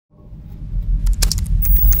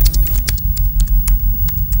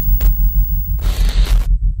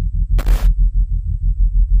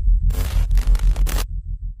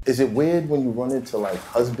Is it weird when you run into like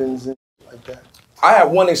husbands and like that? I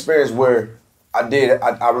had one experience where I did.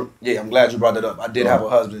 Yeah, I'm glad you brought that up. I did have a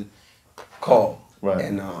husband call,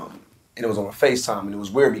 and it was on a FaceTime, and it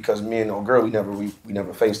was weird because me and old girl, we never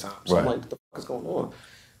FaceTime. So I'm like, what the fuck is going on?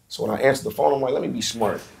 So when I answered the phone, I'm like, let me be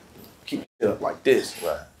smart, keep it up like this,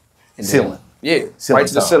 and ceiling, right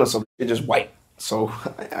to the ceiling, so it just white. So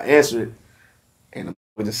I answered it, and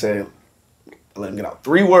I just said, let him get out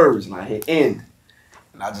 3 words, and I hit end.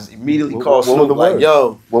 And I just immediately called Snoop like,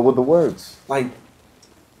 yo. What were the words? Like,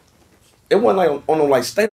 it wasn't like on no like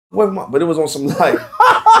state, but it was on some like,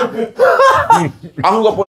 I hung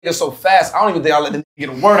up on nigga so fast, I don't even think I let the nigga get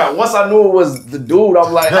a word out. Once I knew it was the dude,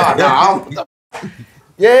 I'm like, I don't.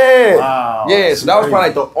 Yeah. Wow. Yeah, so that was probably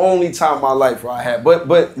like the only time in my life where I had,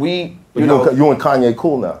 but we, you know. You and Kanye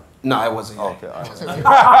cool now? No, it wasn't. Okay. I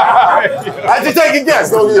just take a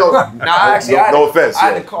guess. No offense.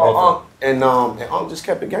 I had to call Unc, and Unc just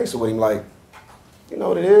kept it gangster with him. Like, you know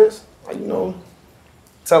what it is? Like, you know,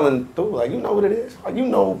 telling dude, like, you know what it is? Like, you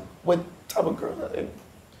know what type of girl that is.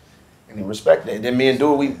 And he respected it. And then me and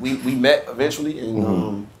dude, we met eventually,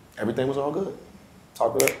 and everything was all good.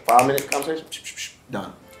 Talked with 5-minute conversation,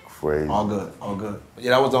 done. Crazy. All good. But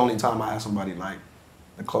yeah, that was the only time I had somebody like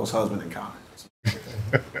the close husband encounter.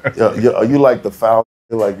 Are you like the foul?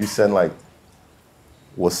 Like you send like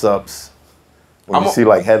what's ups when you see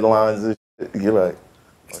like headlines and shit? You're like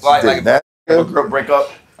if a girl break up,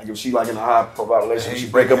 like if she like in a high profile relationship, she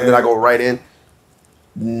break up and then I go right in.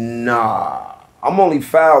 Nah, I'm only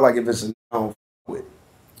foul like if it's a no with.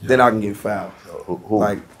 Then I can get foul.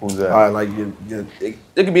 Who's that? Like it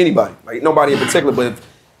could be anybody, like nobody in particular, but if,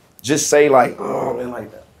 just say like, oh man, like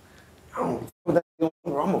that. I don't know that. I'm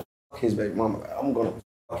gonna fuck his baby mama. Like, I'm gonna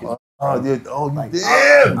fuck his. Wow!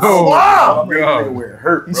 Where it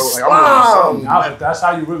hurt, bro. Like, that's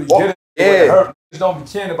how you really get it. Yeah. It hurt. You don't be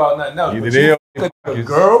caring about nothing else. A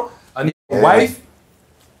girl, a wife,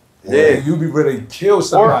 you be ready to kill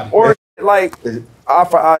somebody. Or like eye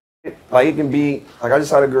for eye. Like it can be like I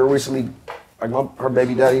just had a girl recently, like her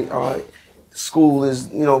baby daddy. School is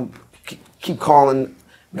keep calling.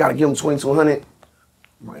 Gotta give him 2,200.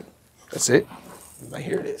 I'm like, that's it. I'm like,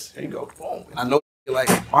 here it is. Here you go. Boom. And I know like,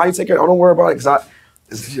 why you take care? Don't worry about it, cause I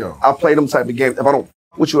play them type of games. If I don't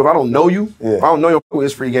with you, if I don't know you, if I don't know your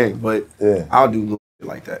it's free game. But I'll do little shit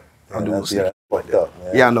like that. I'll do little shit like that. Up,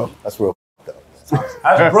 man. Yeah, I know. That's real fucked up.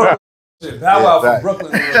 That's Brooklyn. Bow Wow from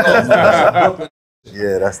Brooklyn.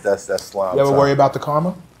 Yeah, that's slime. You ever worry about the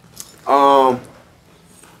karma?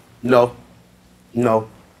 No.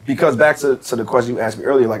 Because back to the question you asked me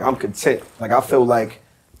earlier, like I'm content. Like I feel like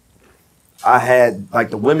I had like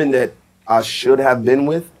the women that I should have been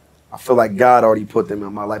with, I feel like God already put them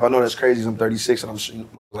in my life. I know that's crazy, I'm 36 and I'm sure,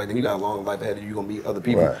 like you got a long life ahead of you, you're gonna meet other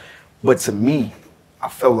people. Right. But to me, I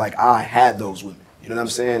felt like I had those women. You know what I'm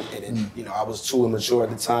saying? And I was too immature at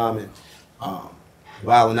the time and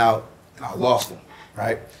wilding out and I lost them,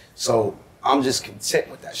 right? So I'm just content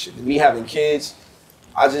with that shit. And me having kids,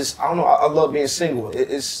 I don't know, I love being single.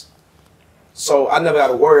 So I never got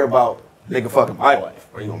to worry about nigga fucking my wife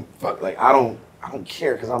or you gonna fuck, like I don't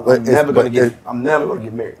care because I'm never gonna get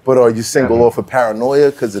married. But are you single off of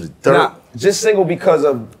paranoia because of the dirt? Nah, just single because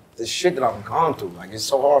of the shit that I've gone through. Like it's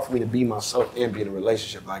so hard for me to be myself and be in a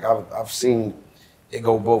relationship. Like I've seen it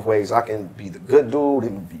go both ways. I can be the good dude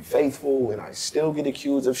and be faithful and I still get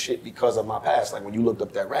accused of shit because of my past. Like when you looked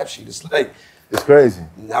up that rap sheet, it's like, it's crazy.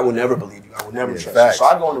 I would never believe you. I would never trust you. So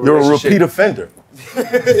I go in a You're a repeat offender. So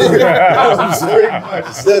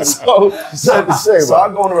I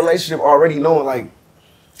go in a relationship already knowing like,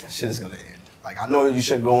 that shit is gonna end. Like I know you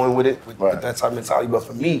shouldn't go in with it with that type of mentality, but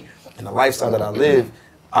for me and the lifestyle that I live,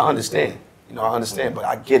 I understand. I understand, but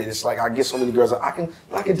I get it. It's like I get so many girls. I can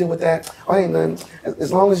deal with that. I ain't nothing.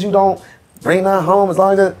 As long as you don't bring that home, as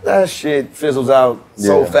long as that shit fizzles out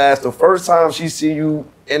so fast. The first time she see you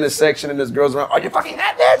in the section and there's girls around, are you fucking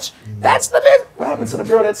that bitch? That's the bitch. What happened to the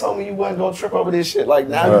girl that told me you wasn't gonna trip over this shit? Like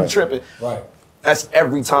now you tripping. Right. That's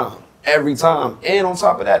every time. Every time. And on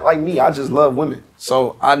top of that, like me, I just love women.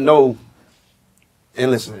 So I know. And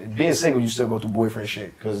listen, being single, you still go through boyfriend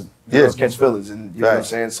shit because girls catch feelings, and you know what I'm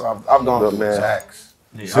saying. So I've gone through facts.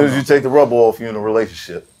 As soon as you take the rubber off, you're in a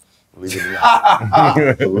relationship. Believe it or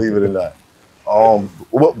not. Believe it or not.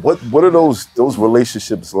 What are those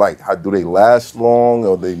relationships like? How do they last long?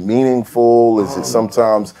 Are they meaningful? Is it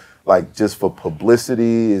sometimes like just for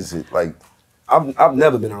publicity? Is it like? I've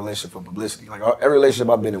never been in a relationship for publicity. Like every relationship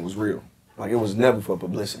I've been in was real. Like it was never for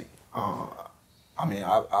publicity. I mean,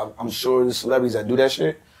 I'm sure there's celebrities that do that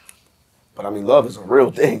shit, but I mean, love is a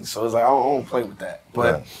real thing. So it's like, I don't play with that.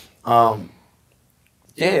 But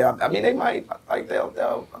Yeah, I mean, they might, like,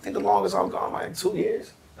 they'll I think the longest I've gone, like 2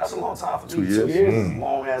 years. That's a long time for me. 2 years? 2 years is a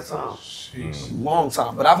long ass time. Jeez. Long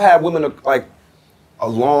time. But I've had women, like,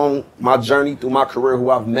 along my journey through my career who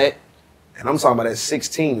I've met, and I'm talking about at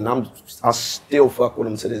 16, and I still fuck with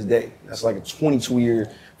them to this day. That's like a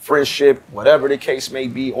 22-year friendship, whatever the case may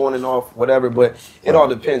be, on and off, whatever, but it all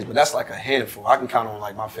depends. But that's like a handful. I can count on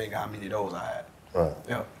like my finger how many of those I had. Right.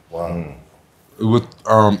 Yeah. Wow.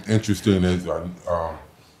 What's interesting is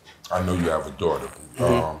I know you have a daughter,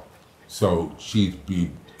 so she's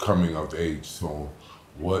becoming of age soon.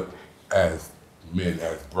 What, as men,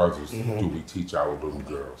 as brothers, do we teach our little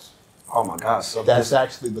girls? Oh my God! That's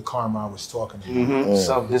actually the karma I was talking about.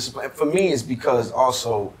 Self-discipline. For me, it's because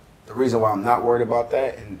also the reason why I'm not worried about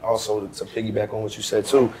that, and also to piggyback on what you said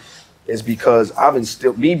too, is because I've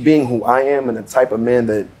instilled, me being who I am and the type of man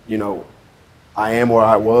that, you know, I am or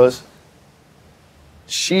I was,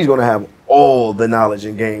 she's gonna have all the knowledge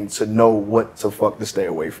and game to know what the fuck to stay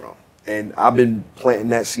away from. And I've been planting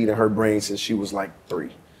that seed in her brain since she was like 3.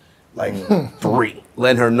 Like 3.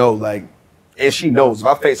 Letting her know, like, and she knows. If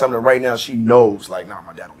I face something right now, she knows, like, nah,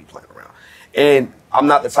 my dad don't be playing around. And I'm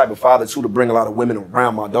not the type of father, too, to bring a lot of women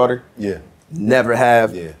around my daughter. Yeah. Never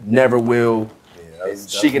have, never will. Yeah, and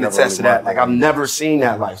she can attest to that. Like, I've never seen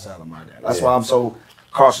that lifestyle of my dad. That's why I'm so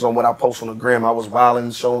cautious on what I post on the gram. I was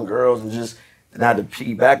wilding, showing girls, and I had to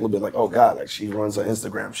piggyback a little bit, like, oh God, like, she runs her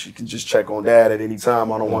Instagram. She can just check on dad at any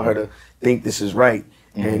time. I don't want her to think this is right.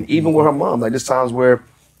 And even with her mom, like, there's times where,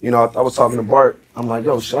 you know, I was talking to Bart. I'm like,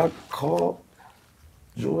 yo, should I call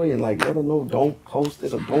Joy and like let her know don't post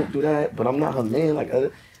this or don't do that? But I'm not her man. Like, I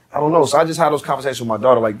don't know. So I just had those conversations with my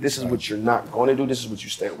daughter. Like, this is what you're not going to do. This is what you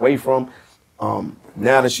stay away from.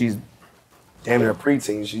 Now that she's damn near a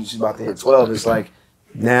preteen, she's about to hit 12. It's like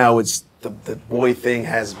now it's the boy thing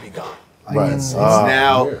has begun. Like, it's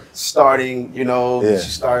now starting. You know,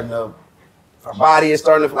 she's starting to. Her body is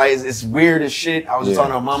starting to, like, it's weird as shit. I was just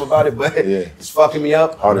talking to her mom about it, but it's fucking me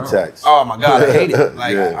up. Heart attacks. Oh my God, I hate it.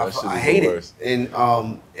 Like, I hate it.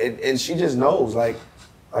 And she just knows, like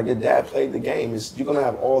your dad played the game. You're gonna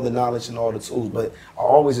have all the knowledge and all the tools, but I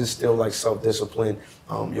always instill like self-discipline,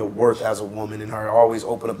 your worth as a woman in her. I always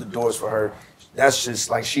open up the doors for her. That's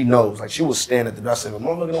just like, she knows. Like, she will stand at the door. I said,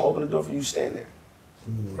 Mom, look, gonna open the door for you, stand there.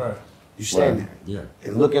 Right. You stand there.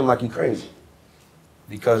 And looking like you crazy.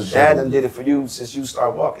 Because dad done did it for you since you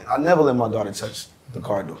start walking. I never let my daughter touch the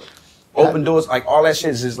car door. Open doors, like all that shit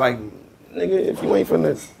is just like, nigga, if you ain't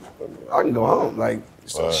finna, I can go home. Like,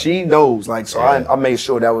 so she knows, like, so I made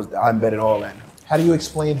sure I embedded all that. How do you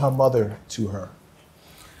explain her mother to her?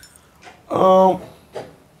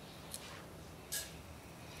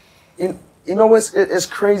 You know, it's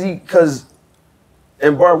crazy because,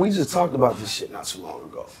 and Bart, we just talked about this shit not too long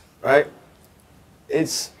ago, right?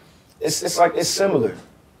 It's like, it's similar.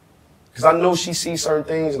 Because I know she sees certain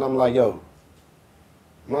things and I'm like, yo,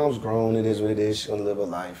 mom's grown, it is what it is, she's gonna live her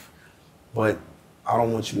life. But I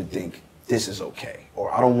don't want you to think this is okay.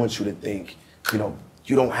 Or I don't want you to think, you know,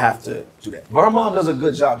 you don't have to do that. But her mom does a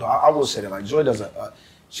good job, though. I will say that. Like, Joy does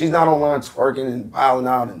she's not online twerking and wilding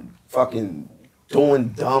out and fucking doing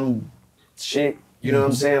dumb shit. You know what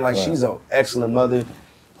I'm saying? Like, she's an excellent mother.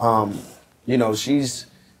 You know, she's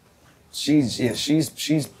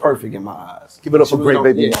perfect in my eyes. Give it up for great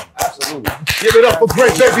baby. Yeah, absolutely. Give it up for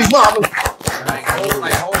great baby mama.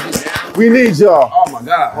 Like, hold it down. We need y'all. Oh my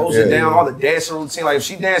God, holds it down. All the dancing routine. Like, if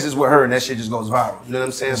she dances with her and that shit just goes viral. You know what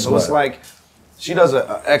I'm saying? So it's like, she does an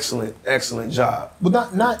excellent job.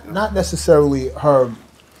 But not necessarily her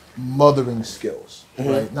mothering skills,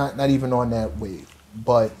 right? Not even on that wave.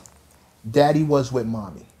 But daddy was with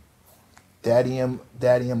mommy. Daddy and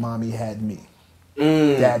mommy had me.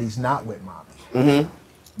 Daddy's not with mommy.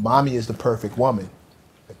 Mommy is the perfect woman,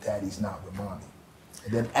 but daddy's not with mommy.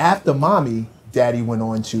 And then after mommy, daddy went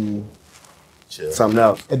on to something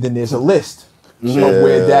else. And then there's a list of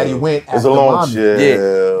where daddy went after mommy.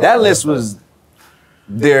 That list was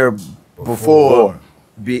there before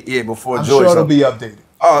I'm Joy. sure it'll be updated.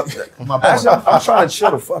 Actually, I'm trying to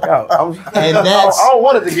chill the fuck out. I don't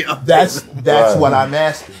want it to get updated. That's what I'm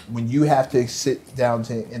asking. When you have to sit down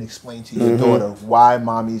and explain to your daughter why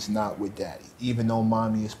mommy's not with daddy, even though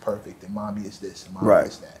mommy is perfect and mommy is this and mommy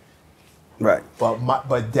is that. Right.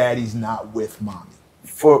 But daddy's not with mommy.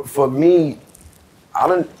 For me, I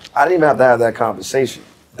didn't even have to have that conversation.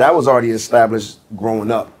 That was already established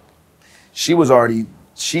growing up. She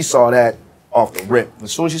saw that off the rip.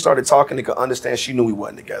 As soon as she started talking, they could understand she knew we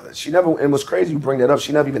wasn't together. She never, and it was crazy you bring that up,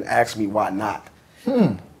 she never even asked me why not.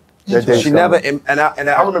 She never, and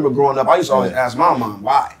I remember growing up, I used to always ask my mom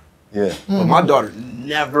why. But my daughter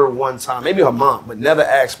never one time, maybe her mom, but never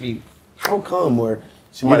asked me, how come, or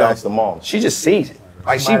She might ask the mom. She just sees it.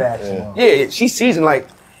 Like she sees it. Like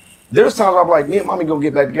there's times I'm like, me and mommy gonna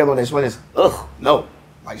get back together on this one. It's no.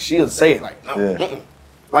 Like she'll say it like no.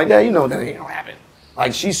 Like that, you know that ain't gonna happen.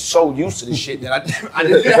 Like she's so used to the shit that I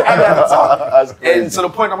didn't have that talk. And to the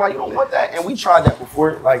point I'm like, you don't want that. And we tried that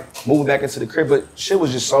before, like moving back into the crib, but shit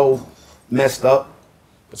was just so messed up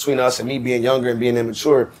between us and me being younger and being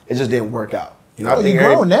immature. It just didn't work out. You know, You're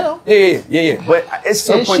grown now. Yeah. But it's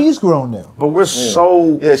to the point, she's grown now. But we're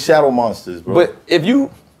so shadow monsters, bro. But if you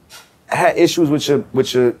had issues with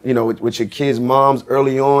your kids' moms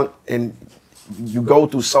early on, and you go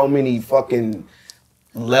through so many fucking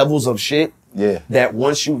levels of shit. Yeah. That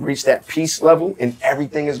once you reach that peace level and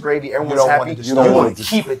everything is gravy, everyone's happy, you want to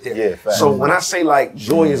keep it there. Yeah, so when I say like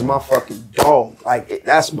Joy is my fucking dog, like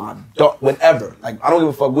that's my dog. Whenever, like I don't give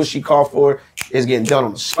a fuck what she called for, it's getting done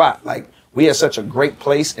on the spot. Like we have such a great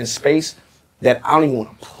place and space that I don't even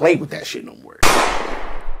want to play with that shit no more.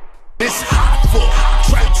 It's hot for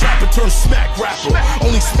trapper turn smack rapper.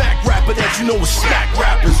 Only smack rapper that you know is smack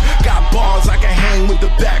rappers. Got bars I can hang with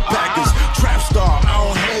the backpackers. Trap star, I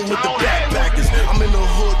don't hang with the backpackers. I'm in the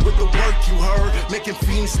hood with the work you heard. Making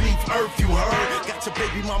fiends leave earth you heard. Got your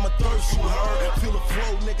baby mama thirst you heard. Feel the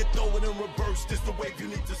flow, nigga, throw it in reverse. This the wave you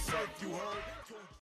need to surf you heard.